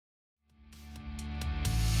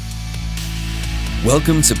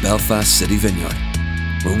Welcome to Belfast City Vineyard,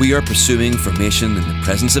 where we are pursuing formation in the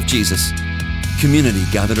presence of Jesus, community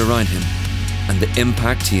gathered around Him, and the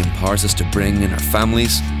impact He empowers us to bring in our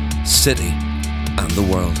families, city, and the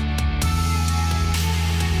world.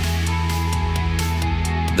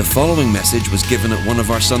 The following message was given at one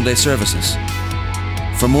of our Sunday services.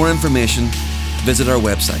 For more information, visit our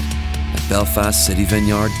website at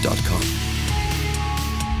belfastcityvineyard.com.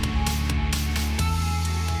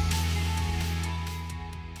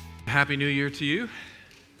 Happy New Year to you.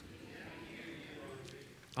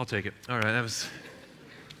 I'll take it. All right,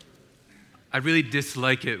 I really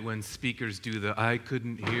dislike it when speakers do the "I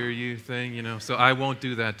couldn't hear you" thing, so I won't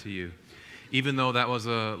do that to you, even though that was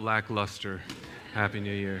a lackluster Happy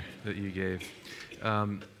New Year that you gave.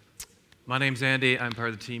 My name's Andy. I'm part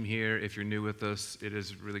of the team here. If you're new with us, it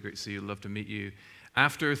is really great to see you. Love to meet you.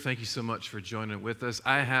 Thank you so much for joining with us.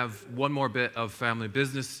 I have one more bit of family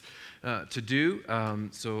business to do,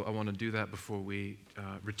 so I want to do that before we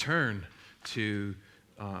return to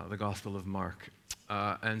the Gospel of Mark.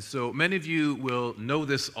 And so many of you will know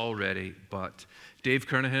this already, but Dave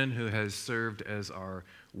Kernahan, who has served as our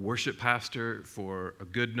worship pastor for a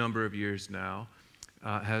good number of years now,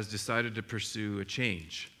 has decided to pursue a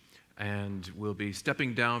change and will be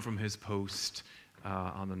stepping down from his post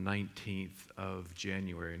on the 19th of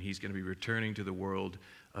January. And he's going to be returning to the world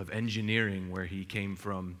of engineering, where he came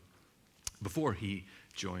from before he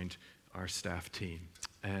joined our staff team.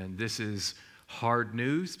 And this is hard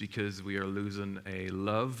news because we are losing a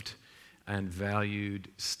loved and valued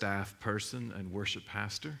staff person and worship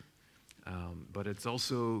pastor. But it's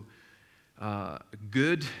also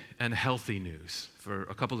good and healthy news for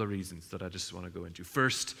a couple of reasons that I just want to go into.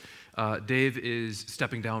 First, Dave is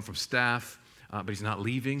stepping down from staff, but he's not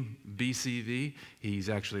leaving BCV. He's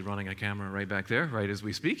actually running a camera right back there, right as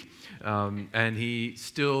we speak. And he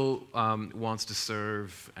still wants to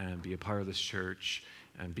serve and be a part of this church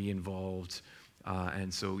and be involved.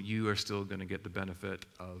 And so you are still going to get the benefit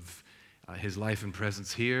of his life and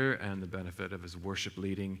presence here and the benefit of his worship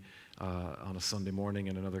leading on a Sunday morning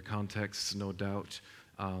in another context, no doubt.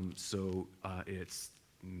 So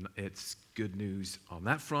it's good news on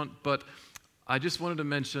that front. But I just wanted to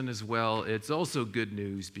mention as well, it's also good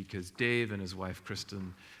news because Dave and his wife,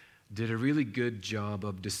 Kristen, did a really good job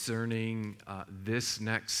of discerning this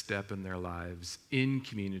next step in their lives in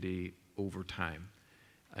community over time.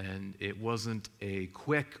 And it wasn't a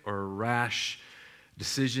quick or rash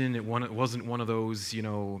decision. It wasn't one of those,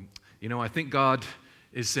 I think God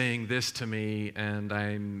is saying this to me, and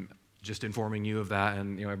I'm just informing you of that,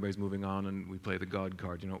 and everybody's moving on, and we play the God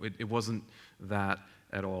card. It wasn't that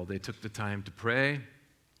at all. They took the time to pray.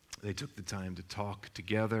 They took the time to talk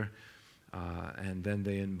together, and then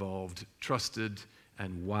they involved trusted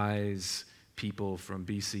and wise people from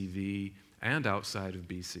BCV and outside of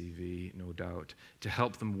BCV, no doubt, to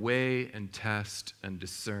help them weigh and test and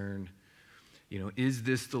discern, is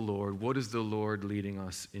this the Lord? What is the Lord leading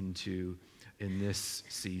us into in this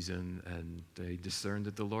season? And they discerned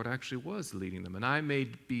that the Lord actually was leading them. And I may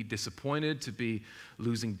be disappointed to be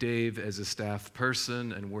losing Dave as a staff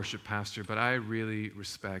person and worship pastor, but I really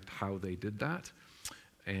respect how they did that.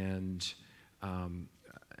 And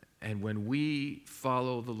when we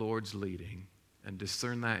follow the Lord's leading and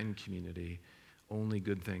discern that in community, only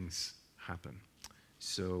good things happen.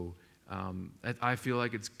 So I feel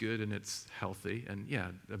like it's good and it's healthy, and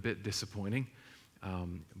a bit disappointing.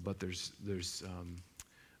 But there's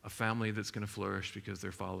a family that's going to flourish because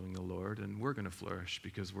they're following the Lord, and we're going to flourish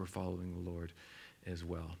because we're following the Lord as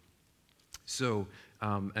well. So,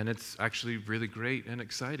 and it's actually really great and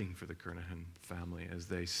exciting for the Kernahan family as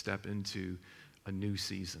they step into a new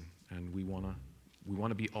season, and we want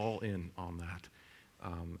to be all in on that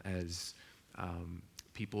as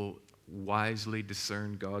people wisely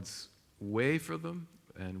discern God's way for them,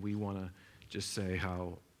 and we want to just say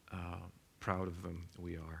how proud of them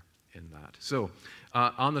we are in that. So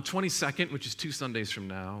on the 22nd, which is 2 Sundays from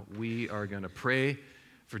now, we are going to pray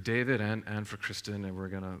for David and for Kristen, and we're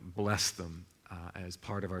going to bless them as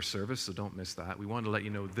part of our service, so don't miss that. We wanted to let you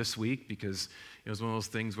know this week because it was one of those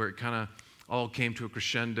things where it kind of all came to a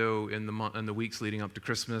crescendo in the weeks leading up to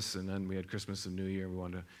Christmas, and then we had Christmas and New Year. We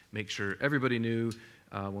wanted to make sure everybody knew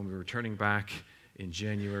when we were returning back in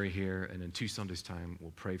January here, and in 2 Sundays' time,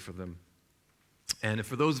 we'll pray for them. And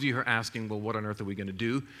for those of you who are asking, well, what on earth are we going to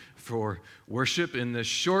do for worship in the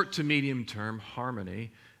short to medium term,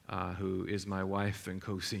 Harmony, who is my wife and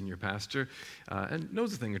co-senior pastor, and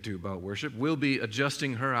knows a thing or two about worship, will be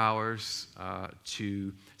adjusting her hours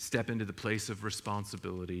to step into the place of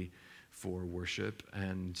responsibility for worship.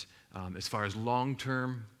 And as far as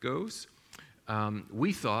long-term goes,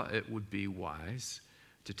 we thought it would be wise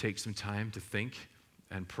to take some time to think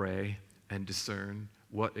and pray and discern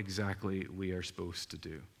what exactly we are supposed to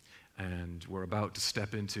do. And we're about to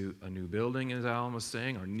step into a new building, as Alan was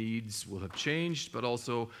saying. Our needs will have changed, but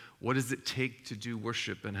also, what does it take to do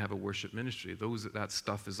worship and have a worship ministry? That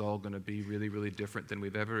stuff is all going to be really, really different than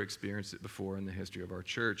we've ever experienced it before in the history of our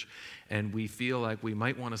church. And we feel like we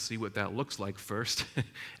might want to see what that looks like first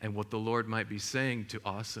and what the Lord might be saying to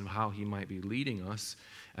us and how he might be leading us.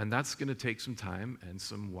 And that's going to take some time and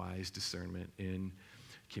some wise discernment in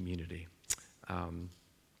community.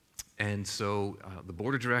 And so the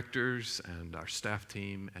board of directors and our staff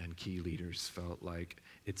team and key leaders felt like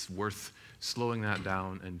it's worth slowing that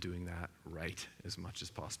down and doing that right as much as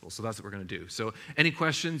possible. So that's what we're going to do. So any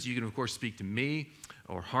questions, you can, of course, speak to me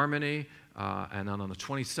or Harmony. And then on the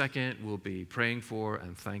 22nd, we'll be praying for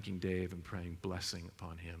and thanking Dave and praying blessing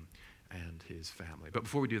upon him and his family. But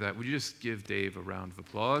before we do that, would you just give Dave a round of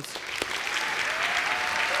applause?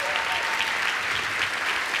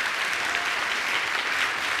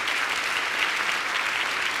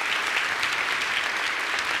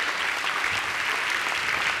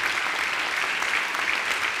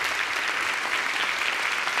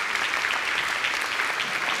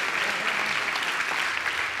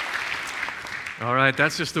 All right,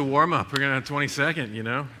 that's just a warm-up. We're going to have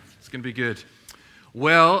 22nd, It's going to be good.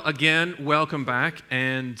 Well, again, welcome back.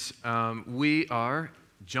 And we are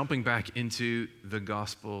jumping back into the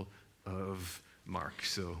Gospel of Mark,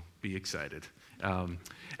 so be excited.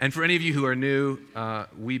 And for any of you who are new,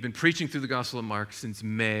 we've been preaching through the Gospel of Mark since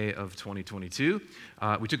May of 2022.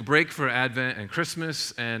 We took a break for Advent and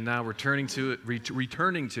Christmas, and now we're returning to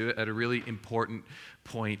it at a really important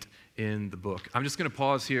point in the book. I'm just going to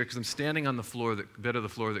pause here because I'm standing on the bed of the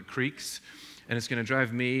floor that creaks, and it's going to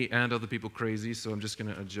drive me and other people crazy, so I'm just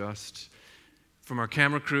going to adjust. From our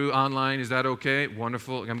camera crew online, is that okay?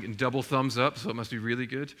 Wonderful. I'm getting double thumbs up, so it must be really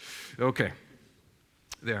good. Okay.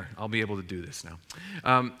 There, I'll be able to do this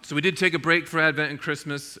now. So we did take a break for Advent and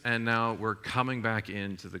Christmas, and now we're coming back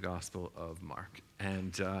into the Gospel of Mark.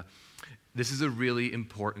 And this is a really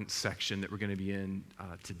important section that we're going to be in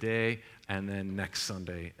today and then next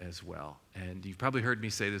Sunday as well. And you've probably heard me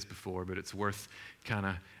say this before, but it's worth kind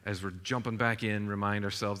of, as we're jumping back in, remind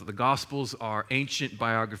ourselves that the Gospels are ancient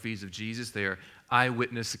biographies of Jesus. They are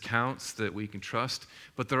eyewitness accounts that we can trust,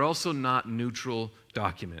 but they're also not neutral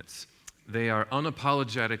documents. They are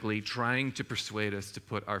unapologetically trying to persuade us to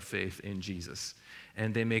put our faith in Jesus.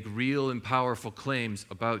 And they make real and powerful claims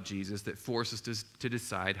about Jesus that force us to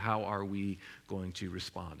decide how are we going to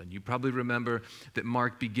respond. And you probably remember that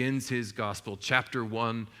Mark begins his gospel, chapter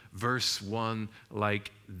 1, verse 1,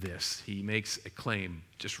 like this. He makes a claim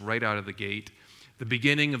just right out of the gate, the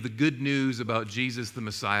beginning of the good news about Jesus, the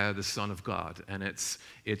Messiah, the Son of God. And it's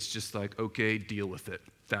just like, okay, deal with it.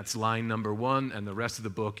 That's line number 1, and the rest of the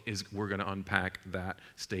book is we're going to unpack that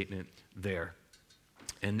statement there.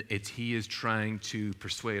 And he is trying to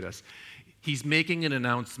persuade us. He's making an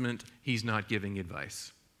announcement. He's not giving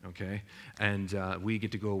advice, okay? And we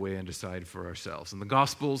get to go away and decide for ourselves. And the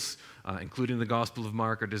Gospels, including the Gospel of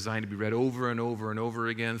Mark, are designed to be read over and over and over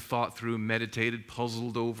again, thought through, meditated,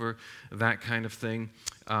 puzzled over, that kind of thing.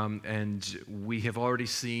 And we have already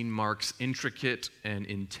seen Mark's intricate and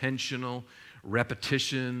intentional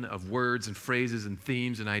repetition of words and phrases and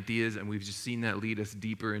themes and ideas, and we've just seen that lead us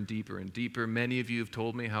deeper and deeper and deeper. Many of you have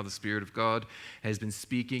told me how the Spirit of God has been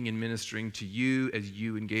speaking and ministering to you as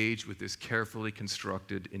you engage with this carefully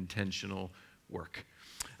constructed, intentional work.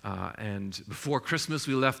 And before Christmas,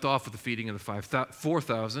 we left off with the feeding of the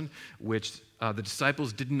 4,000, which the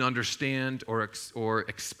disciples didn't understand or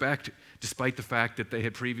expect, despite the fact that they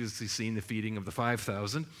had previously seen the feeding of the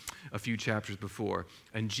 5,000 a few chapters before.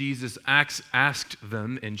 And Jesus asked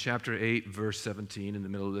them in chapter 8, verse 17, in the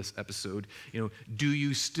middle of this episode, do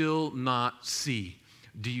you still not see?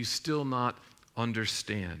 Do you still not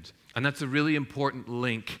understand? And that's a really important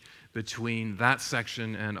link between that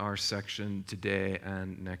section and our section today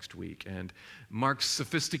and next week. And Mark's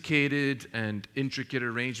sophisticated and intricate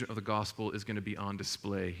arrangement of the gospel is going to be on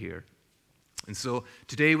display here. And so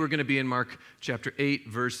today we're going to be in Mark chapter 8,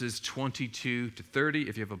 verses 22 to 30.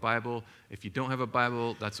 If you have a Bible, if you don't have a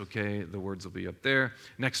Bible, that's okay. The words will be up there.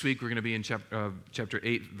 Next week we're going to be in chapter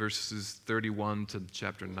 8, verses 31 to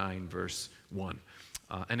chapter 9, verse 1.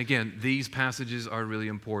 And again, these passages are really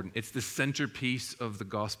important. It's the centerpiece of the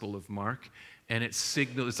Gospel of Mark, and it's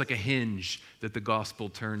like a hinge that the gospel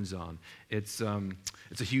turns on. It's a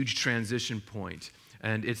huge transition point,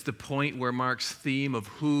 and it's the point where Mark's theme of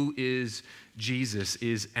who is Jesus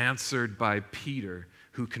is answered by Peter,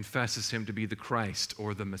 who confesses him to be the Christ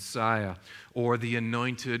or the Messiah or the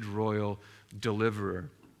anointed royal deliverer.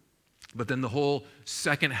 But then the whole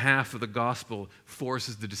second half of the gospel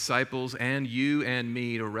forces the disciples and you and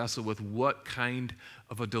me to wrestle with what kind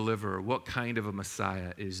of a deliverer, what kind of a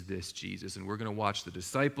Messiah is this Jesus? And we're going to watch the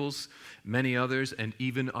disciples, many others, and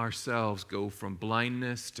even ourselves go from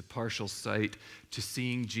blindness to partial sight to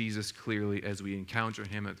seeing Jesus clearly as we encounter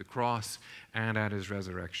him at the cross and at his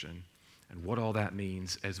resurrection. And what all that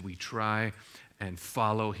means as we try and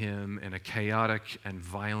follow him in a chaotic and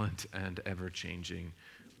violent and ever-changing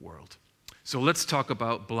world. So let's talk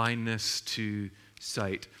about blindness to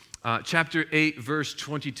sight. Chapter 8, verse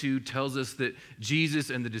 22 tells us that Jesus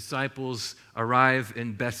and the disciples arrive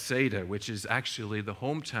in Bethsaida, which is actually the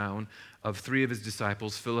hometown of three of his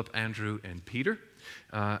disciples, Philip, Andrew, and Peter.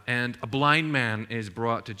 And a blind man is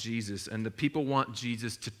brought to Jesus, and the people want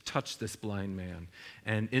Jesus to touch this blind man.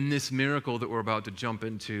 And in this miracle that we're about to jump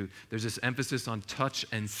into, there's this emphasis on touch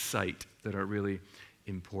and sight that are really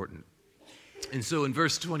important. And so in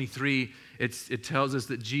verse 23, it tells us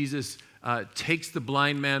that Jesus takes the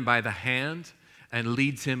blind man by the hand and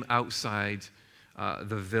leads him outside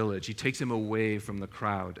the village. He takes him away from the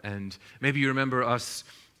crowd. And maybe you remember us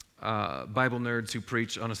Bible nerds who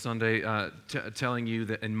preach on a Sunday telling you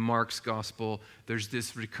that in Mark's gospel, there's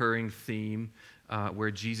this recurring theme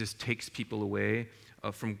where Jesus takes people away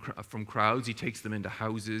from crowds. He takes them into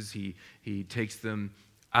houses. He takes them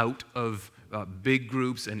out of big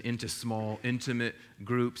groups and into small, intimate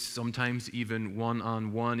groups, sometimes even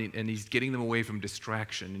one-on-one, and he's getting them away from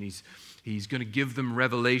distraction, and he's going to give them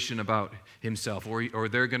revelation about himself, or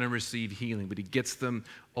they're going to receive healing, but he gets them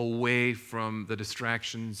away from the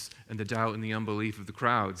distractions and the doubt and the unbelief of the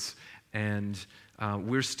crowds. And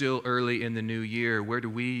we're still early in the new year. Where do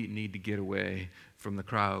we need to get away from the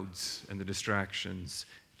crowds and the distractions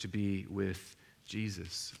to be with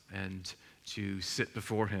Jesus and to sit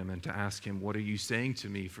before him and to ask him, what are you saying to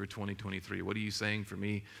me for 2023? What are you saying for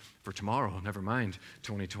me for tomorrow? Never mind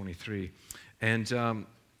 2023. And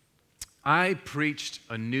I preached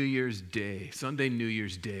a New Year's Day, Sunday New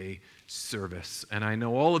Year's Day service, and I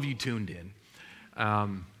know all of you tuned in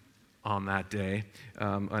on that day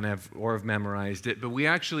and have memorized it, but we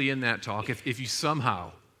actually in that talk, if you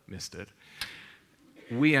somehow missed it,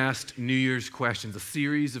 we asked New Year's questions, a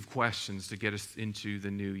series of questions to get us into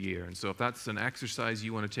the new year. And so if that's an exercise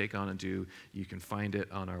you want to take on and do, you can find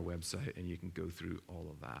it on our website and you can go through all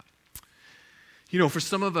of that. You know, for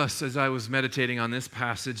some of us, as I was meditating on this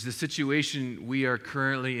passage, the situation we are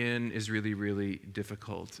currently in is really, really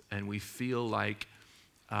difficult. And we feel like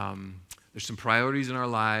there's some priorities in our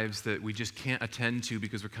lives that we just can't attend to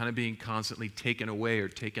because we're kind of being constantly taken away or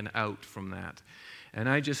taken out from that. And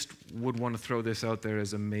I just would want to throw this out there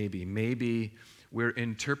as a maybe. Maybe we're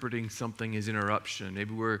interpreting something as interruption.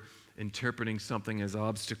 Maybe we're interpreting something as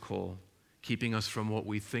obstacle, keeping us from what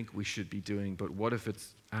we think we should be doing. But what if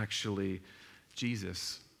it's actually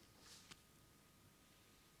Jesus?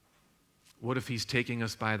 What if he's taking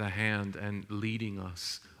us by the hand and leading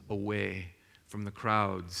us away from the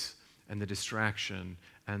crowds and the distraction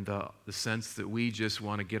and the sense that we just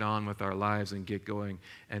want to get on with our lives and get going?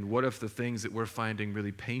 And what if the things that we're finding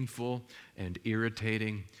really painful and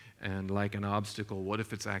irritating and like an obstacle, what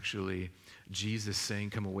if it's actually Jesus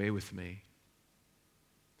saying, come away with me?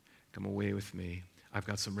 Come away with me. I've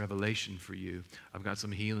got some revelation for you. I've got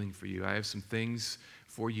some healing for you. I have some things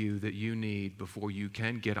for you that you need before you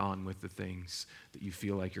can get on with the things that you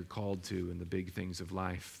feel like you're called to and the big things of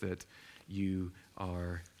life that you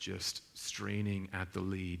are just straining at the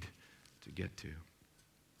lead to get to.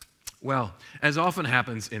 Well, as often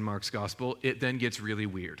happens in Mark's gospel, it then gets really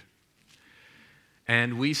weird.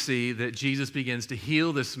 And we see that Jesus begins to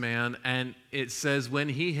heal this man, and it says when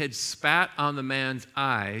he had spat on the man's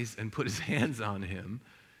eyes and put his hands on him,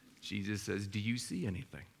 Jesus says, do you see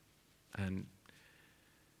anything? And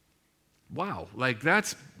wow, like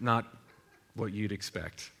that's not what you'd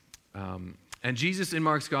expect. And Jesus in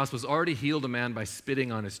Mark's gospel has already healed a man by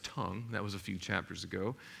spitting on his tongue. That was a few chapters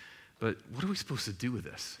ago. But what are we supposed to do with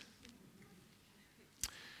this?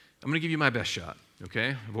 I'm going to give you my best shot,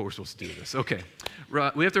 okay, of what we're supposed to do with this. Okay,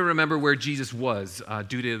 we have to remember where Jesus was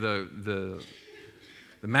due to the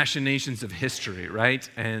machinations of history, right?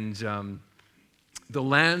 And the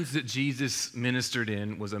lands that Jesus ministered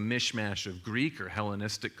in was a mishmash of Greek or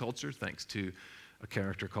Hellenistic culture, thanks to a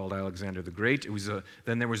character called Alexander the Great.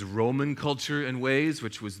 Then there was Roman culture and ways,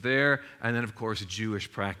 which was there, and then, of course,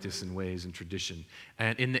 Jewish practice and ways and tradition.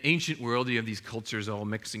 And in the ancient world, you have these cultures all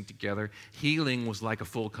mixing together. Healing was like a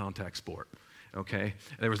full contact sport, okay?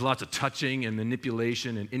 There was lots of touching and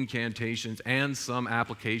manipulation and incantations and some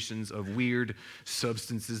applications of weird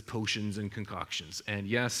substances, potions, and concoctions. And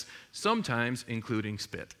yes, sometimes including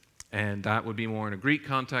spit. And that would be more in a Greek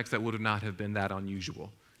context. That would not have been that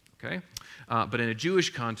unusual. Okay? But in a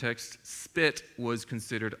Jewish context, spit was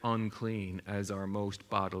considered unclean as our most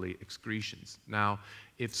bodily excretions. Now,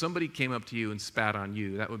 if somebody came up to you and spat on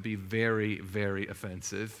you, that would be very, very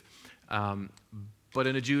offensive. But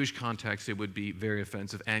in a Jewish context, it would be very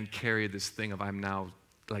offensive and carry this thing of I'm now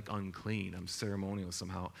like unclean. I'm ceremonial,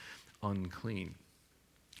 somehow unclean.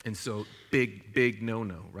 And so big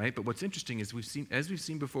no-no, right? But what's interesting is as we've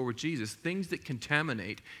seen before with Jesus, things that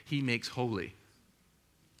contaminate, he makes holy.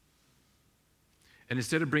 And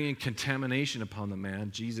instead of bringing contamination upon the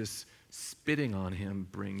man, Jesus spitting on him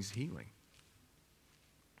brings healing.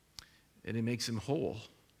 And it makes him whole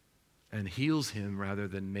and heals him rather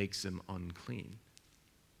than makes him unclean.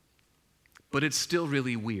 But it's still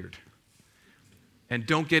really weird. And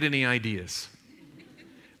don't get any ideas.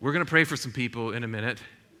 We're going to pray for some people in a minute.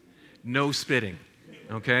 No spitting,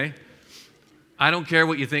 okay? I don't care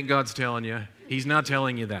what you think God's telling you. He's not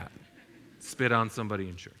telling you that. Spit on somebody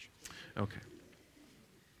in church. Okay.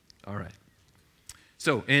 All right.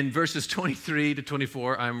 So in verses 23 to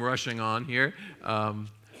 24, I'm rushing on here.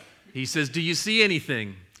 He says, do you see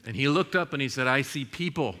anything? And he looked up and he said, I see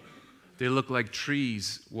people. They look like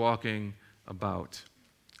trees walking about.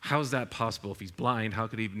 How's that possible? If he's blind, how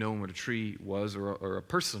could he have known what a tree was or a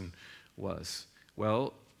person was?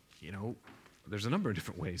 Well, there's a number of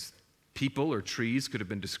different ways. People or trees could have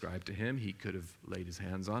been described to him. He could have laid his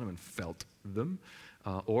hands on them and felt them.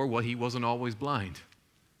 Or he wasn't always blind,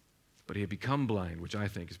 but he had become blind, which I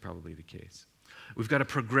think is probably the case. We've got a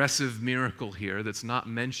progressive miracle here that's not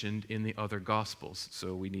mentioned in the other Gospels,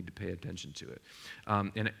 so we need to pay attention to it.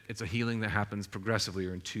 And it's a healing that happens progressively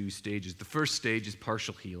or in two stages. The first stage is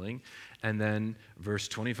partial healing, and then verse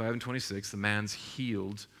 25 and 26, the man's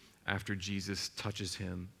healed after Jesus touches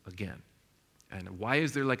him again. And why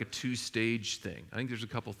is there like a two-stage thing? I think there's a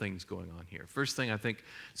couple things going on here. First thing I think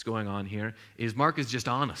is going on here is Mark is just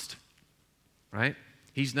honest, right?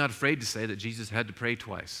 He's not afraid to say that Jesus had to pray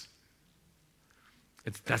twice.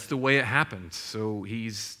 That's the way it happened. So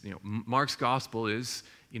Mark's gospel is,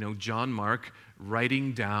 John Mark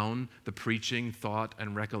writing down the preaching, thought,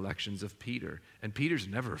 and recollections of Peter. And Peter's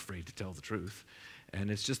never afraid to tell the truth. And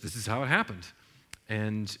it's just, this is how it happened.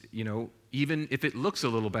 And, even if it looks a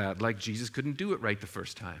little bad, like Jesus couldn't do it right the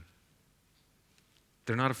first time,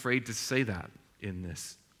 they're not afraid to say that in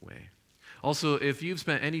this way. Also, if you've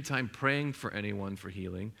spent any time praying for anyone for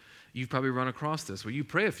healing, you've probably run across this, where you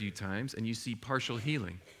pray a few times and you see partial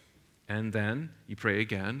healing. And then you pray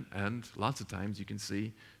again, and lots of times you can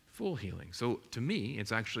see full healing. So to me,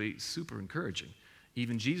 it's actually super encouraging.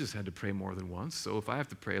 Even Jesus had to pray more than once, so if I have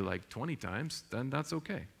to pray like 20 times, then that's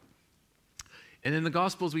okay. And in the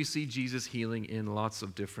Gospels, we see Jesus healing in lots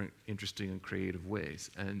of different interesting and creative ways.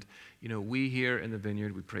 And, we here in the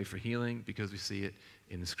Vineyard, we pray for healing because we see it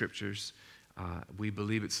in the Scriptures. We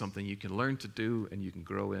believe it's something you can learn to do and you can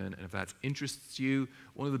grow in. And if that interests you,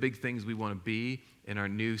 one of the big things we want to be in our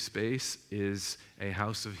new space is a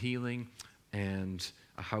house of healing and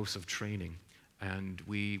a house of training. And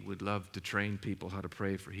we would love to train people how to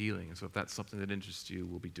pray for healing. And so if that's something that interests you,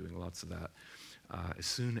 we'll be doing lots of that as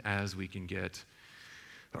soon as we can get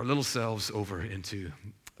our little selves over into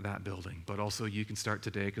that building. But also you can start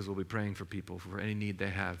today, because we'll be praying for people for any need they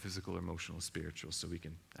have, physical, emotional, spiritual, so we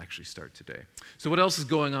can actually start today. So what else is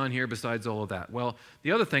going on here besides all of that? Well,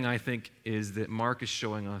 the other thing I think is that Mark is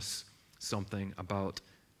showing us something about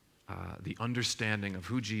the understanding of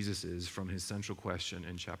who Jesus is from his central question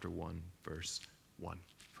in chapter 1, verse 1,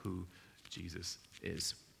 who Jesus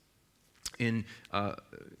is. In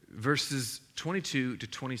verses 22 to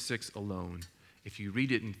 26 alone, if you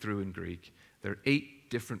read it through in Greek, there are 8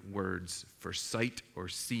 different words for sight or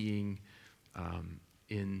seeing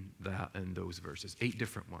in those verses. 8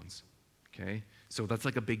 different ones, okay? So that's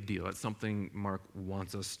like a big deal. That's something Mark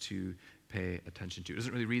wants us to pay attention to. It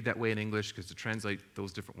doesn't really read that way in English, because to translate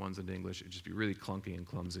those different ones into English, it'd just be really clunky and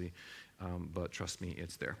clumsy. But trust me,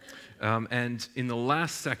 it's there. And in the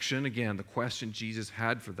last section, again, the question Jesus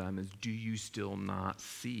had for them is, do you still not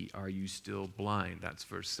see? Are you still blind? That's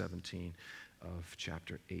verse 17 of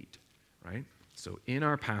chapter 8, right? So in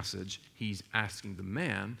our passage, he's asking the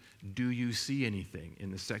man, do you see anything?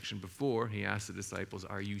 In the section before, he asked the disciples,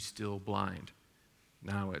 are you still blind?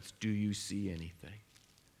 Now it's, do you see anything?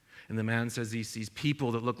 And the man says he sees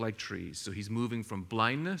people that look like trees. So he's moving from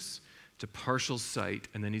blindness to partial sight,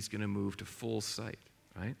 and then he's going to move to full sight,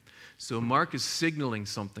 right? So Mark is signaling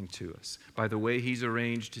something to us by the way he's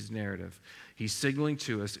arranged his narrative. He's signaling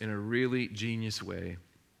to us in a really genius way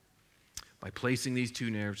by placing these two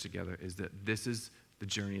narratives together, is that this is the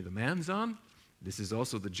journey the man's on. This is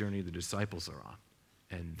also the journey the disciples are on.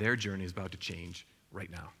 and their journey is about to change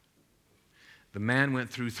right now. The man went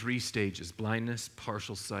through 3 stages: blindness,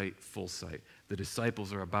 partial sight, full sight. The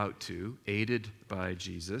disciples are about to, aided by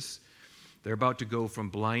Jesus, they're about to go from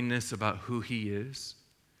blindness about who he is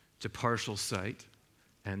to partial sight,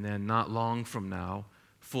 and then not long from now,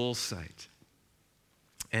 full sight.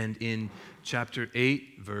 And in chapter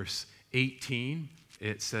 8, verse 18,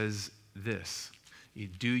 it says this: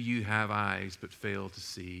 do you have eyes but fail to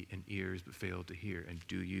see, and ears but fail to hear? And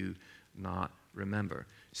do you not remember?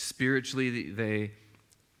 Spiritually,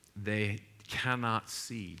 they cannot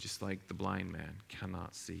see, just like the blind man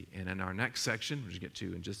cannot see. And in our next section, which we'll get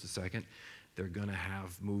to in just a second, they're going to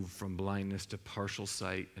have moved from blindness to partial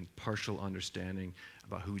sight and partial understanding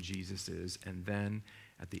about who Jesus is. And then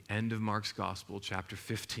at the end of Mark's Gospel, chapter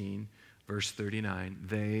 15, verse 39,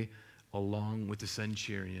 they, along with the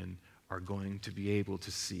centurion, are going to be able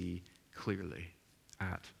to see clearly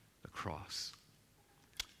at the cross.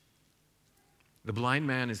 The blind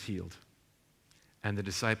man is healed, and the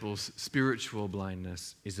disciples' spiritual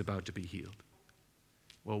blindness is about to be healed.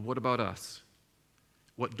 Well, what about us?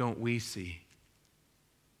 What don't we see?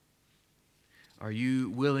 Are you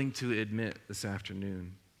willing to admit this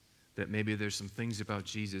afternoon that maybe there's some things about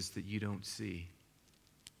Jesus that you don't see?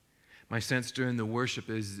 My sense during the worship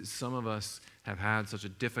is that some of us have had such a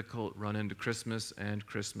difficult run into Christmas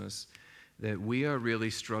that we are really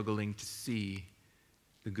struggling to see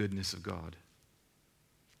the goodness of God.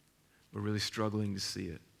 We're really struggling to see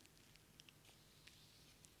it.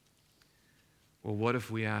 Well, what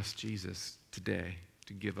if we ask Jesus today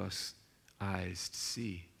to give us eyes to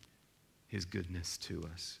see his goodness to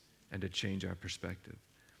us and to change our perspective?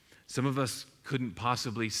 Some of us couldn't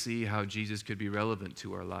possibly see how Jesus could be relevant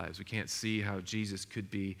to our lives. We can't see how Jesus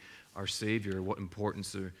could be our Savior, what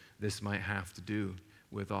importance this might have to do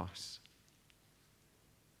with us.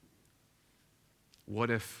 What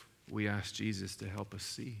if we ask Jesus to help us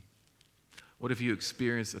see? What if you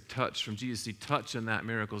experience a touch from Jesus? See, touch in that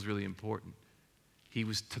miracle is really important.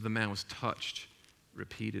 The man was touched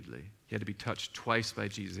repeatedly. He had to be touched twice by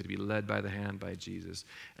Jesus. He had to be led by the hand by Jesus.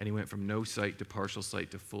 And he went from no sight to partial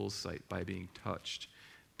sight to full sight by being touched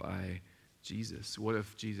by Jesus. What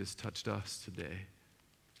if Jesus touched us today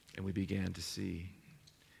and we began to see?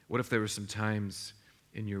 What if there were some times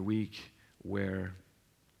in your week where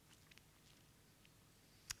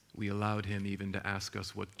we allowed him even to ask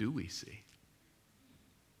us, what do we see?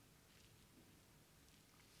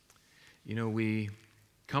 You know, we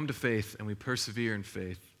come to faith and we persevere in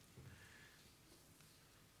faith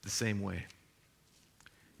the same way,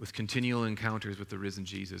 with continual encounters with the risen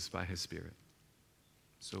Jesus by his Spirit.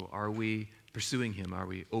 So are we pursuing him? Are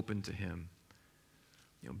we open to him?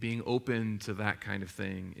 You know, being open to that kind of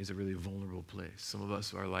thing is a really vulnerable place. Some of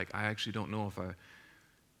us are like, I actually don't know if I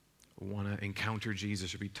want to encounter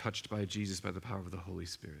Jesus or be touched by Jesus by the power of the Holy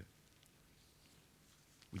Spirit.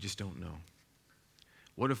 We just don't know.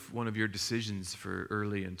 What if one of your decisions for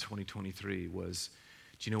early in 2023 was,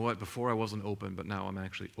 do you know what, before I wasn't open, but now I'm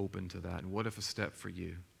actually open to that? And what if a step for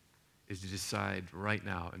you is to decide right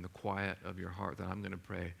now in the quiet of your heart that I'm going to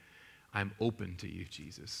pray, I'm open to you,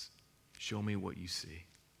 Jesus. Show me what you see.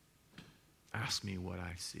 Ask me what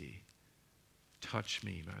I see. Touch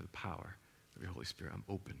me by the power of your Holy Spirit. I'm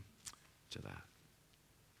open to that.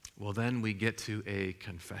 Well, then we get to a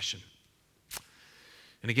confession.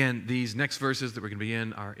 And again, these next verses that we're going to be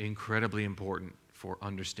in are incredibly important for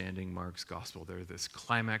understanding Mark's gospel. They're this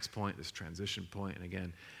climax point, this transition point. And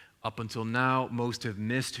again, up until now, most have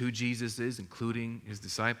missed who Jesus is, including his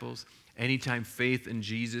disciples. Anytime faith in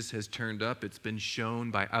Jesus has turned up, it's been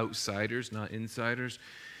shown by outsiders, not insiders.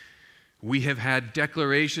 We have had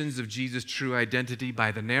declarations of Jesus' true identity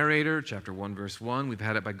by the narrator, chapter 1, verse 1. We've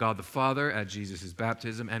had it by God the Father at Jesus'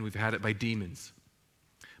 baptism, and we've had it by demons.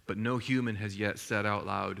 But no human has yet said out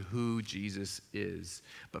loud who Jesus is.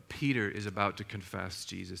 But Peter is about to confess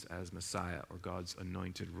Jesus as Messiah, or God's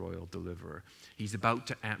anointed royal deliverer. He's about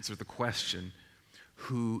to answer the question,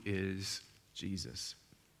 who is Jesus?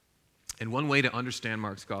 And one way to understand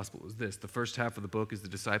Mark's gospel is this. The first half of the book is the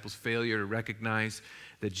disciples' failure to recognize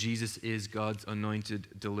that Jesus is God's anointed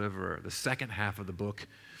deliverer. The second half of the book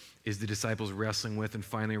is the disciples wrestling with and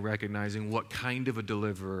finally recognizing what kind of a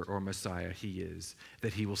deliverer or Messiah he is,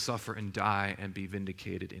 that he will suffer and die and be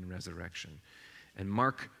vindicated in resurrection. And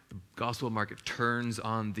Mark, the Gospel of Mark, it turns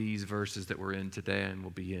on these verses that we're in today and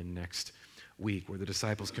will be in next week, where the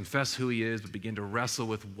disciples confess who he is but begin to wrestle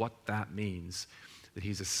with what that means, that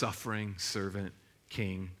he's a suffering servant,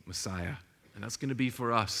 king, Messiah. And that's going to be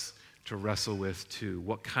for us to wrestle with too.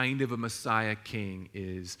 What kind of a Messiah King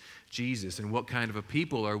is Jesus? And what kind of a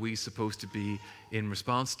people are we supposed to be in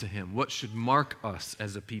response to him? What should mark us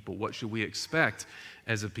as a people? What should we expect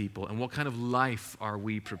as a people? And what kind of life are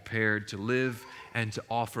we prepared to live and to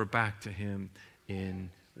offer back to him in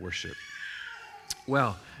worship?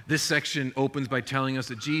 Well, this section opens by telling us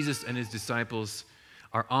that Jesus and his disciples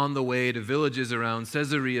are on the way to villages around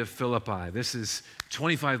Caesarea Philippi. This is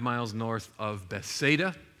 25 miles north of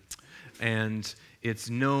Bethsaida, and it's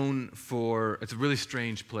known for, it's a really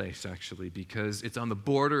strange place actually, because it's on the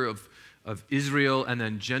border of Israel and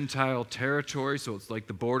then Gentile territory, so it's like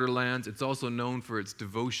the borderlands. It's also known for its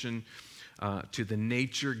devotion to the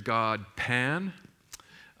nature god Pan.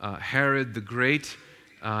 Herod the Great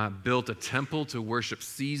built a temple to worship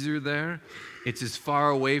Caesar there. It's as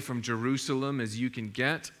far away from Jerusalem as you can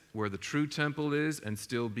get, where the true temple is, and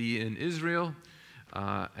still be in Israel.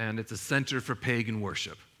 And it's a center for pagan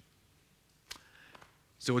worship.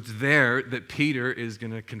 So it's there that Peter is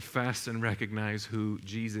going to confess and recognize who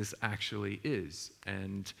Jesus actually is.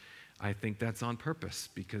 And I think that's on purpose,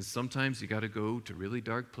 because sometimes you got to go to really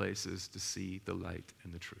dark places to see the light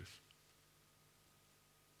and the truth.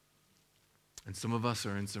 And some of us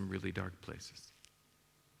are in some really dark places.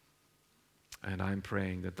 And I'm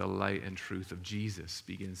praying that the light and truth of Jesus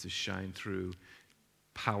begins to shine through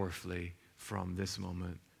powerfully from this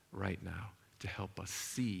moment right now to help us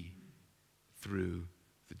see through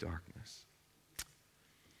the darkness.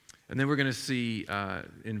 And then we're going to see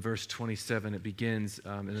in verse 27, it begins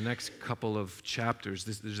in the next couple of chapters,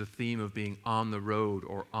 there's a theme of being on the road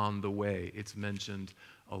or on the way. It's mentioned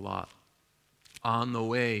a lot. On the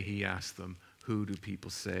way, he asked them, who do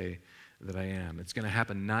people say that I am? It's going to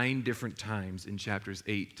happen 9 different times in chapters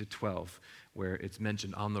 8 to 12, where it's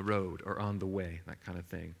mentioned on the road or on the way, that kind of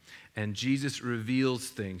thing. And Jesus reveals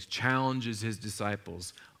things, challenges his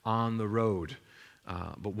disciples on the road.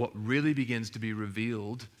 But what really begins to be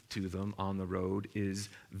revealed to them on the road is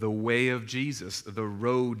the way of Jesus, the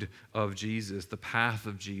road of Jesus, the path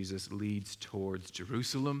of Jesus leads towards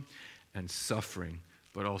Jerusalem and suffering,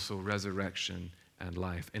 but also resurrection and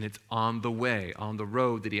life. And it's on the way, on the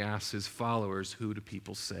road, that he asks his followers, who do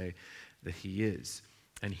people say that he is?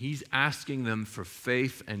 And he's asking them for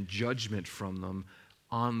faith and judgment from them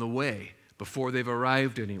on the way, before they've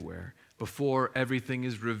arrived anywhere, before everything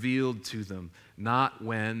is revealed to them, not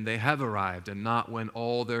when they have arrived and not when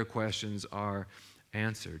all their questions are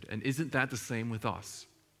answered. And isn't that the same with us?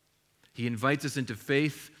 He invites us into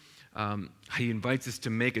faith. He invites us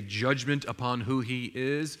to make a judgment upon who he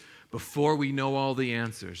is before we know all the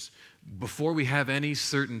answers, before we have any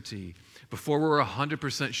certainty, before we're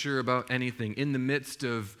 100% sure about anything, in the midst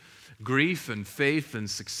of grief and faith and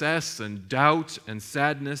success and doubt and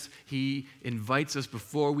sadness. He invites us,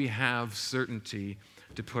 before we have certainty,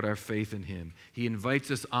 to put our faith in him. He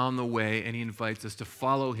invites us on the way, and he invites us to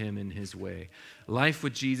follow him in his way. Life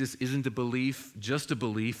with Jesus isn't a belief, just a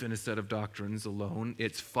belief in a set of doctrines alone.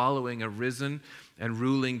 It's following a risen and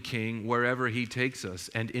ruling king wherever he takes us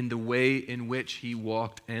and in the way in which he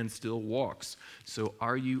walked and still walks. So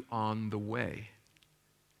are you on the way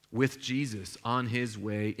with Jesus, on his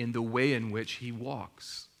way, in the way in which he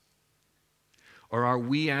walks? Or are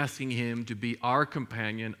we asking him to be our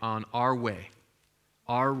companion on our way,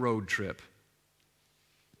 our road trip?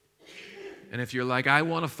 And if you're like, I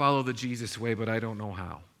want to follow the Jesus way, but I don't know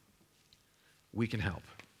how, we can help.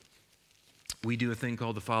 We do a thing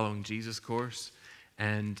called the Following Jesus course,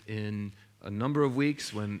 and in a number of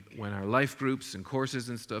weeks, when our life groups and courses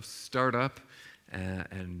and stuff start up,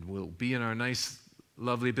 and we'll be in our nice,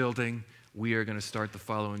 lovely building, we are going to start the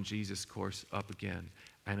Following Jesus course up again.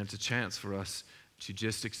 And it's a chance for us to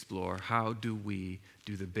just explore, how do we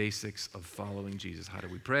do the basics of following Jesus? How do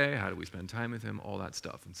we pray? How do we spend time with him? All that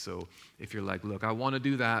stuff. And so if you're like, look, I want to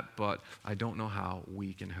do that, but I don't know how,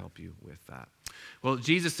 we can help you with that. Well,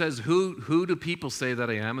 Jesus says, who do people say that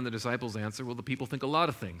I am? And the disciples answer, well, the people think a lot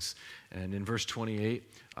of things. And in verse 28,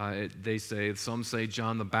 they say, some say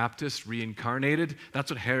John the Baptist reincarnated.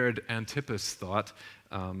 That's what Herod Antipas thought.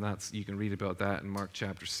 You can read about that in Mark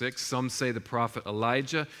chapter 6. Some say the prophet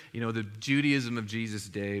Elijah. You know, the Judaism of Jesus'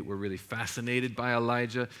 day were really fascinated by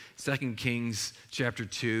Elijah. 2 Kings chapter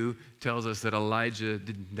 2 tells us that Elijah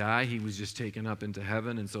didn't die. He was just taken up into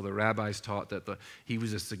heaven. And so the rabbis taught that he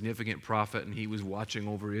was a significant prophet and he was watching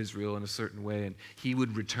over Israel in a certain way. And he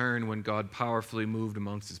would return when God powerfully moved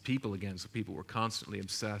amongst his people again. So people were constantly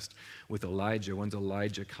obsessed with Elijah. When's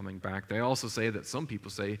Elijah coming back? They also say that some people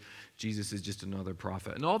say Jesus is just another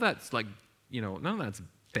prophet. And all that's like, none of that's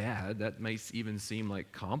bad. That might even seem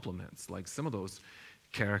like compliments. Like some of those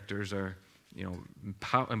characters are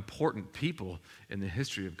important people in the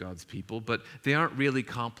history of God's people, but they aren't really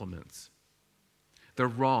compliments. They're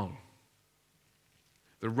wrong.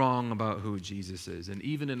 They're wrong about who Jesus is. And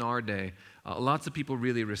even in our day, lots of people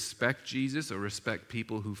really respect Jesus or respect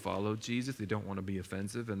people who follow Jesus. They don't want to be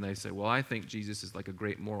offensive, and they say, well, I think Jesus is like a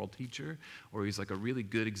great moral teacher, or he's like a really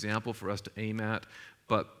good example for us to aim at,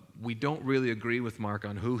 but we don't really agree with Mark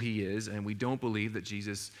on who he is, and we don't believe that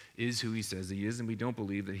Jesus is who he says he is, and we don't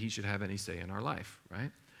believe that he should have any say in our life,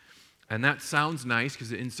 right? And that sounds nice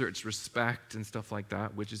because it inserts respect and stuff like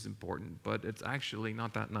that, which is important, but it's actually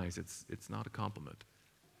not that nice. It's not a compliment.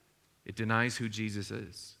 It denies who Jesus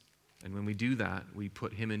is. And when we do that, we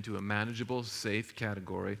put him into a manageable, safe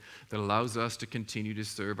category that allows us to continue to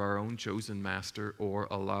serve our own chosen master or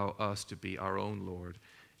allow us to be our own Lord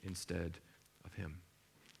instead of him.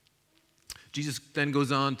 Jesus then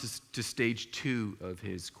goes on to stage 2 of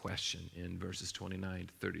his question in verses 29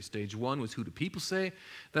 to 30. Stage 1 was, who do people say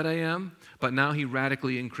that I am? But now he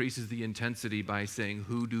radically increases the intensity by saying,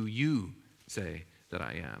 who do you say that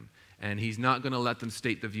I am? And he's not going to let them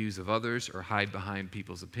state the views of others or hide behind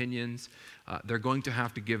people's opinions. They're going to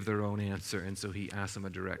have to give their own answer, and so he asks them a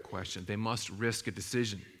direct question. They must risk a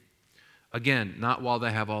decision. Again, not while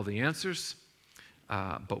they have all the answers,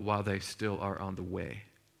 but while they still are on the way.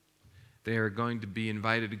 They are going to be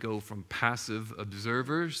invited to go from passive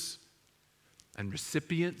observers and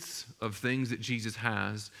recipients of things that Jesus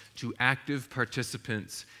has to active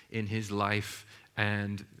participants in his life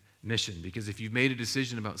and mission. Because if you've made a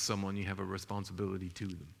decision about someone, you have a responsibility to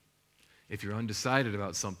them. If you're undecided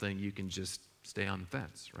about something, you can just stay on the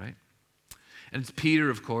fence, right? And it's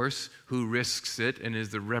Peter, of course, who risks it and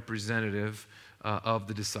is the representative of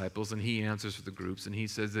the disciples, and he answers for the groups, and he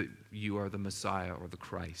says that you are the Messiah or the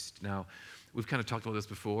Christ. Now, we've kind of talked about this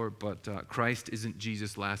before, but Christ isn't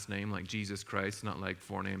Jesus' last name, like Jesus Christ, not like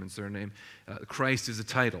forename and surname. Christ is a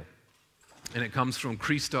title, and it comes from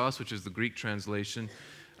Christos, which is the Greek translation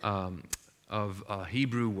of a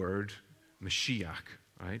Hebrew word, Mashiach,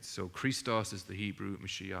 right? So Christos is the Hebrew,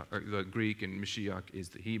 Mashiach, or the Greek, and Mashiach is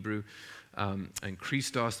the Hebrew. And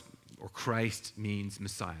Christos, or Christ, means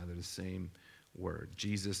Messiah. They're the same word,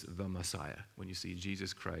 Jesus the Messiah. When you see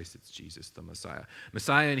Jesus Christ, it's Jesus the Messiah.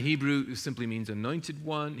 Messiah in Hebrew simply means anointed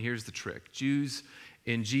one. Here's the trick. Jews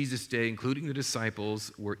in Jesus' day, including the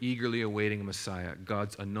disciples, were eagerly awaiting a Messiah,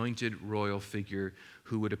 God's anointed royal figure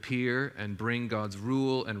who would appear and bring God's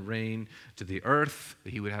rule and reign to the earth.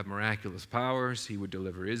 He would have miraculous powers. He would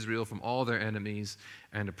deliver Israel from all their enemies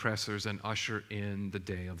and oppressors and usher in the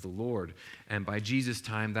day of the Lord. And by Jesus'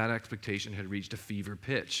 time, that expectation had reached a fever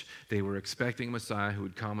pitch. They were expecting a Messiah who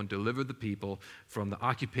would come and deliver the people from the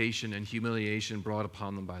occupation and humiliation brought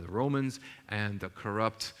upon them by the Romans and the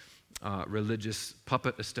corrupt religious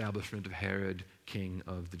puppet establishment of Herod, king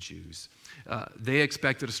of the Jews. They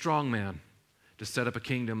expected a strong man to set up a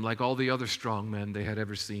kingdom like all the other strong men they had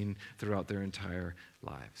ever seen throughout their entire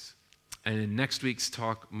lives. And in next week's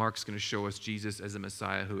talk, Mark's going to show us Jesus as a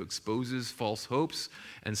Messiah who exposes false hopes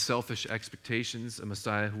and selfish expectations, a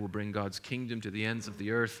Messiah who will bring God's kingdom to the ends of the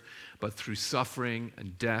earth, but through suffering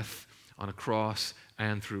and death on a cross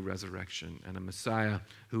and through resurrection, and a Messiah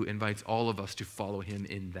who invites all of us to follow him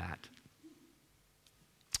in that.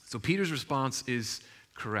 So Peter's response is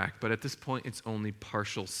correct, but at this point it's only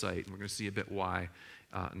partial sight, and we're going to see a bit why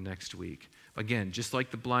next week. Again, just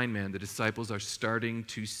like the blind man, the disciples are starting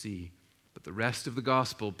to see, but the rest of the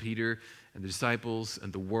gospel, Peter and the disciples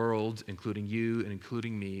and the world, including you and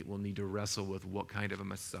including me, will need to wrestle with what kind of a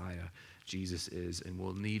Messiah Jesus is, and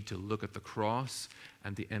we'll need to look at the cross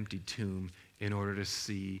and the empty tomb in order to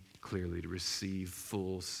see clearly, to receive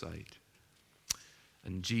full sight.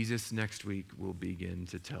 And Jesus next week will begin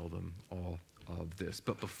to tell them all of this.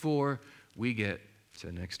 But before we get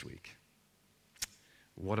to next week,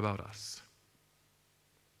 what about us?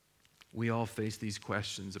 We all face these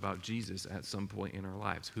questions about Jesus at some point in our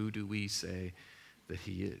lives. Who do we say that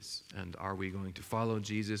he is? And are we going to follow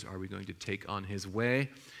Jesus? Are we going to take on his way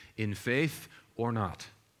in faith or not?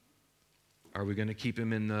 Are we going to keep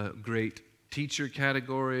him in the great teacher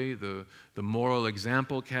category, the moral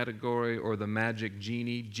example category, or the magic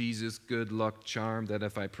genie, Jesus good luck charm that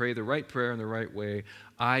if I pray the right prayer in the right way,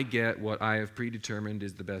 I get what I have predetermined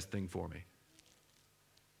is the best thing for me?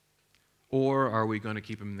 Or are we going to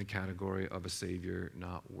keep him in the category of a Savior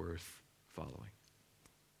not worth following?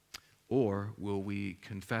 Or will we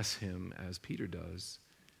confess him, as Peter does,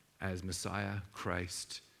 as Messiah,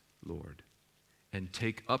 Christ, Lord, and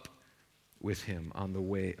take up with him on the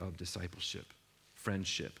way of discipleship,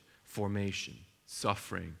 friendship, formation,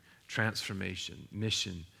 suffering, transformation,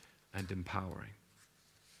 mission, and empowering?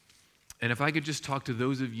 And if I could just talk to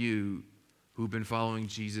those of you who've been following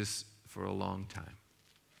Jesus for a long time.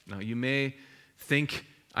 Now, you may think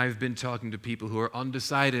I've been talking to people who are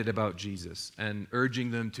undecided about Jesus and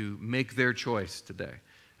urging them to make their choice today.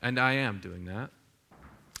 And I am doing that.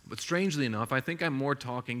 But strangely enough, I think I'm more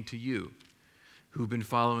talking to you who've been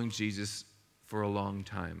following Jesus for a long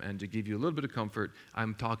time. And to give you a little bit of comfort,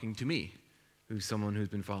 I'm talking to me, who's someone who's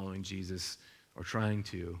been following Jesus or trying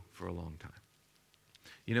to for a long time.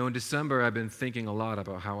 You know, in December, I've been thinking a lot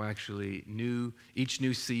about how actually each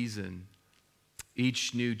new season,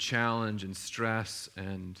 each new challenge and stress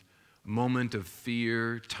and moment of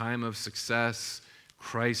fear, time of success,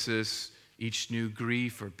 crisis, each new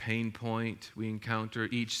grief or pain point we encounter,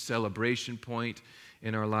 each celebration point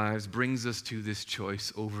in our lives brings us to this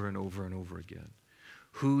choice over and over and over again.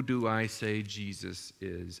 Who do I say Jesus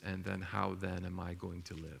is, and then how then am I going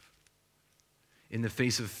to live? In the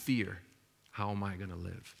face of fear, how am I going to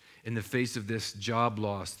live? In the face of this job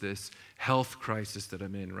loss, this health crisis that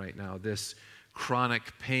I'm in right now, this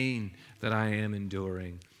chronic pain that I am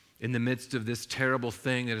enduring, in the midst of this terrible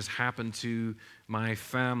thing that has happened to my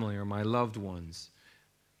family or my loved ones,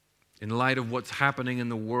 in light of what's happening in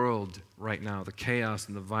the world right now, the chaos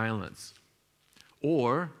and the violence,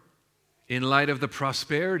 or in light of the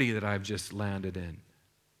prosperity that I've just landed in.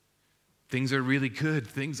 Things are really good.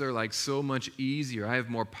 Things are like so much easier. I have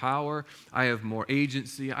more power. I have more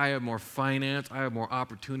agency. I have more finance. I have more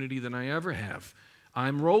opportunity than I ever have.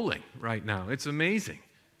 I'm rolling right now. It's amazing.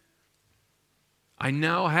 I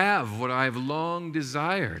now have what I've long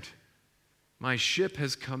desired. My ship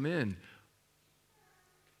has come in.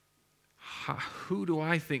 Who do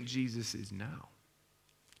I think Jesus is now?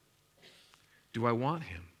 Do I want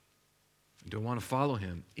him? Do I want to follow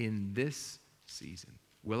him in this season?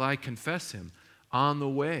 Will I confess him on the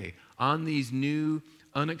way, on these new,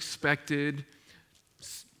 unexpected,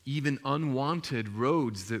 even unwanted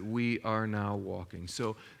roads that we are now walking?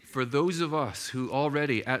 So for those of us who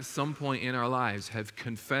already at some point in our lives have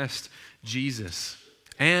confessed Jesus,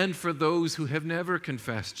 and for those who have never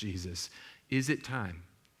confessed Jesus, is it time,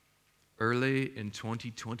 early in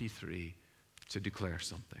 2023, to declare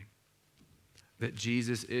something? That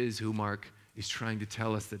Jesus is who Mark is trying to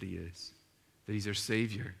tell us that he is. That he's our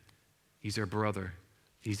Savior, he's our brother,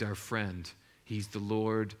 he's our friend, he's the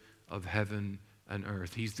Lord of heaven and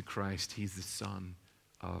earth, he's the Christ, he's the Son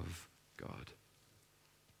of God.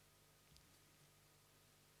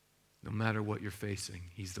 No matter what you're facing,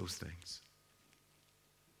 he's those things.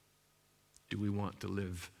 Do we want to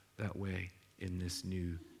live that way in this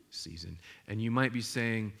new season? And you might be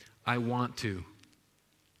saying, I want to.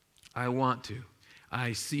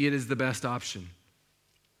 I see it as the best option.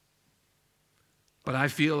 But I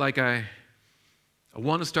feel like I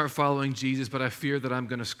want to start following Jesus, but I fear that I'm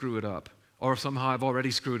going to screw it up. Or somehow I've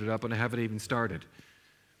already screwed it up and I haven't even started.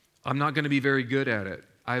 I'm not going to be very good at it.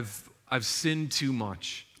 I've sinned too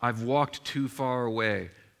much. I've walked too far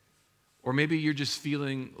away. Or maybe you're just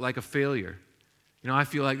feeling like a failure. You know, I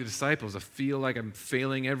feel like the disciples. I feel like I'm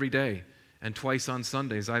failing every day and twice on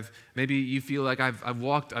Sundays. Maybe you feel like I've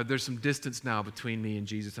walked, there's some distance now between me and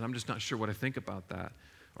Jesus, and I'm just not sure what I think about that.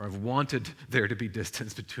 Or I've wanted there to be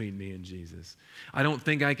distance between me and Jesus. I don't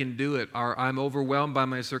think I can do it. Or I'm overwhelmed by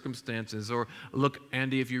my circumstances. Or look,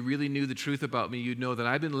 Andy, if you really knew the truth about me, you'd know that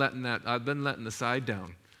I've been letting the side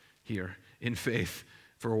down here in faith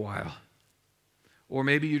for a while. Or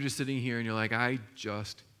maybe you're just sitting here and you're like, I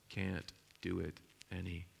just can't do it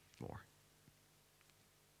anymore.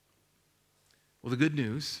 Well, the good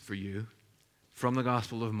news for you from the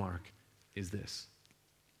Gospel of Mark is this.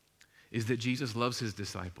 Is that Jesus loves his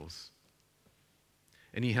disciples.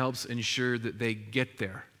 And he helps ensure that they get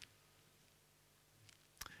there.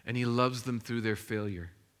 And he loves them through their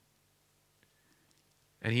failure.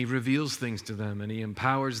 And he reveals things to them, and he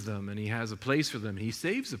empowers them, and he has a place for them. He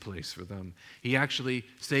saves a place for them. He actually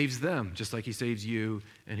saves them, just like he saves you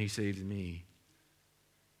and he saves me.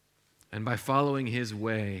 And by following his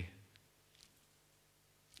way,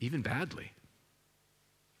 even badly,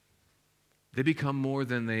 they become more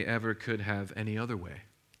than they ever could have any other way.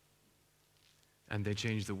 And they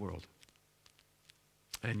change the world.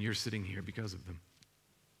 And you're sitting here because of them.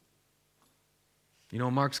 You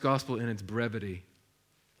know, Mark's gospel in its brevity,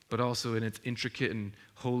 but also in its intricate and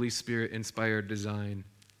Holy Spirit-inspired design,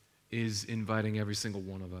 is inviting every single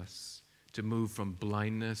one of us to move from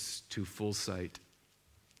blindness to full sight,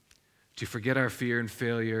 to forget our fear and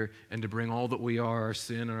failure, and to bring all that we are, our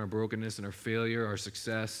sin and our brokenness and our failure, our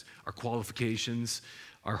success, our qualifications,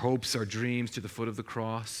 our hopes, our dreams to the foot of the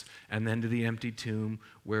cross, and then to the empty tomb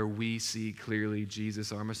where we see clearly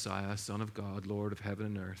Jesus, our Messiah, Son of God, Lord of heaven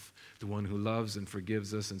and earth, the one who loves and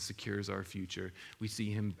forgives us and secures our future. We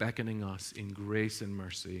see him beckoning us in grace and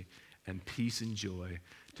mercy and peace and joy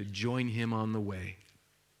to join him on the way,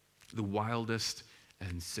 the wildest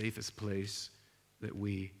and safest place that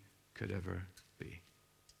we could ever be.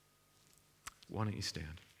 Why don't you stand?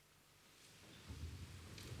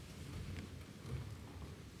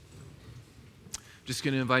 Just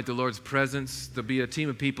going to invite the Lord's presence. There'll be a team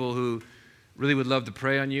of people who really would love to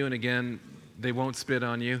pray on you, and again, they won't spit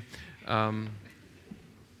on you.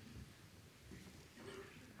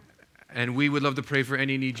 And we would love to pray for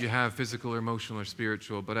any need you have, physical or emotional or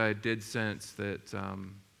spiritual, but I did sense that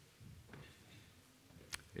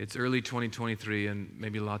it's early 2023, and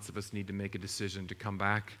maybe lots of us need to make a decision to come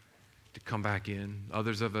back in.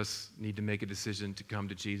 Others of us need to make a decision to come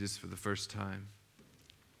to Jesus for the first time.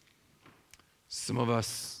 Some of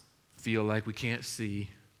us feel like we can't see,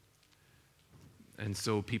 and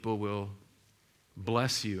so people will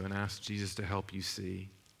bless you and ask Jesus to help you see.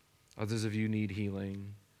 Others of you need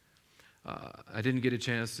healing. I didn't get a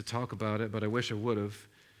chance to talk about it, but I wish I would have.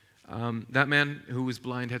 That man who was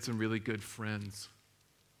blind had some really good friends.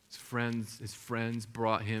 His friends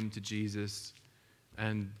brought him to Jesus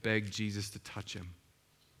and begged Jesus to touch him.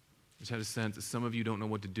 I just had a sense that some of you don't know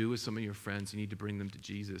what to do with some of your friends. You need to bring them to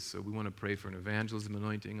Jesus. So we want to pray for an evangelism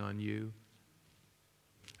anointing on you.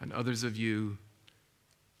 And others of you,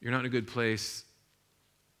 you're not in a good place,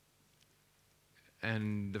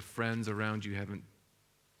 and the friends around you haven't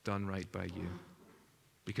done right by you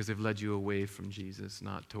because they've led you away from Jesus,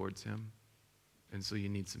 not towards him. And so you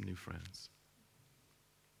need some new friends.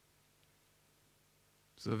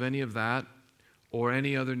 So if any of that or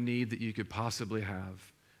any other need that you could possibly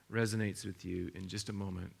have resonates with you, in just a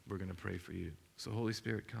moment, we're going to pray for you. So Holy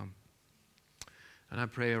Spirit, come. And I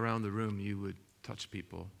pray around the room you would touch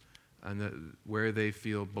people, and that where they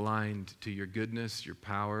feel blind to your goodness, your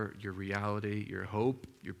power, your reality, your hope,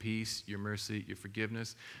 your peace, your mercy, your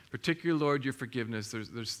forgiveness, particularly, Lord, your forgiveness.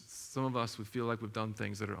 There's some of us who feel like we've done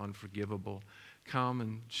things that are unforgivable. Come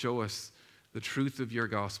and show us the truth of your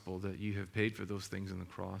gospel, that you have paid for those things on the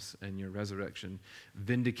cross, and your resurrection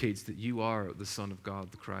vindicates that you are the Son of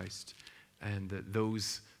God, the Christ, and that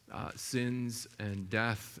those sins and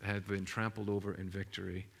death have been trampled over in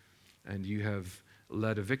victory, and you have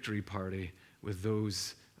led a victory party with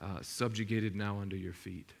those subjugated now under your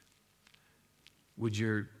feet. Would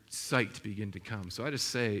your sight begin to come? So I just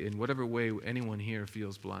say, in whatever way anyone here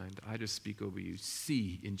feels blind, I just speak over you,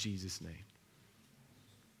 see in Jesus' name.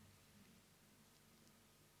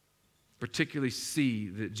 Particularly see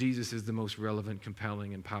that Jesus is the most relevant,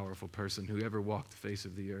 compelling, and powerful person who ever walked the face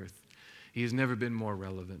of the earth. He has never been more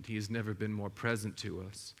relevant. He has never been more present to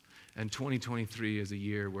us. And 2023 is a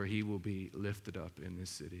year where he will be lifted up in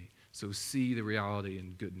this city. So see the reality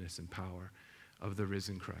and goodness and power of the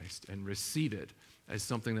risen Christ and receive it as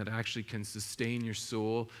something that actually can sustain your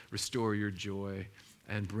soul, restore your joy,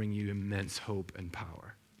 and bring you immense hope and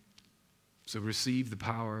power. So receive the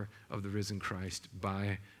power of the risen Christ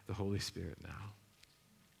by the Holy Spirit now.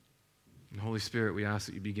 And Holy Spirit, we ask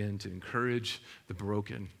that you begin to encourage the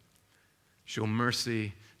broken, show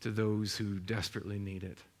mercy to those who desperately need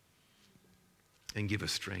it, and give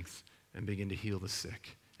us strength and begin to heal the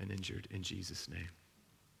sick and injured in Jesus' name.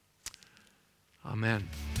 Amen.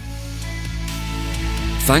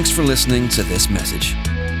 Thanks for listening to this message.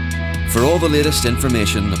 For all the latest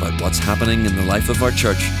information about what's happening in the life of our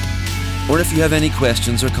church, or if you have any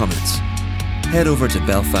questions or comments, head over to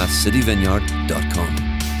belfastcityvineyard.com.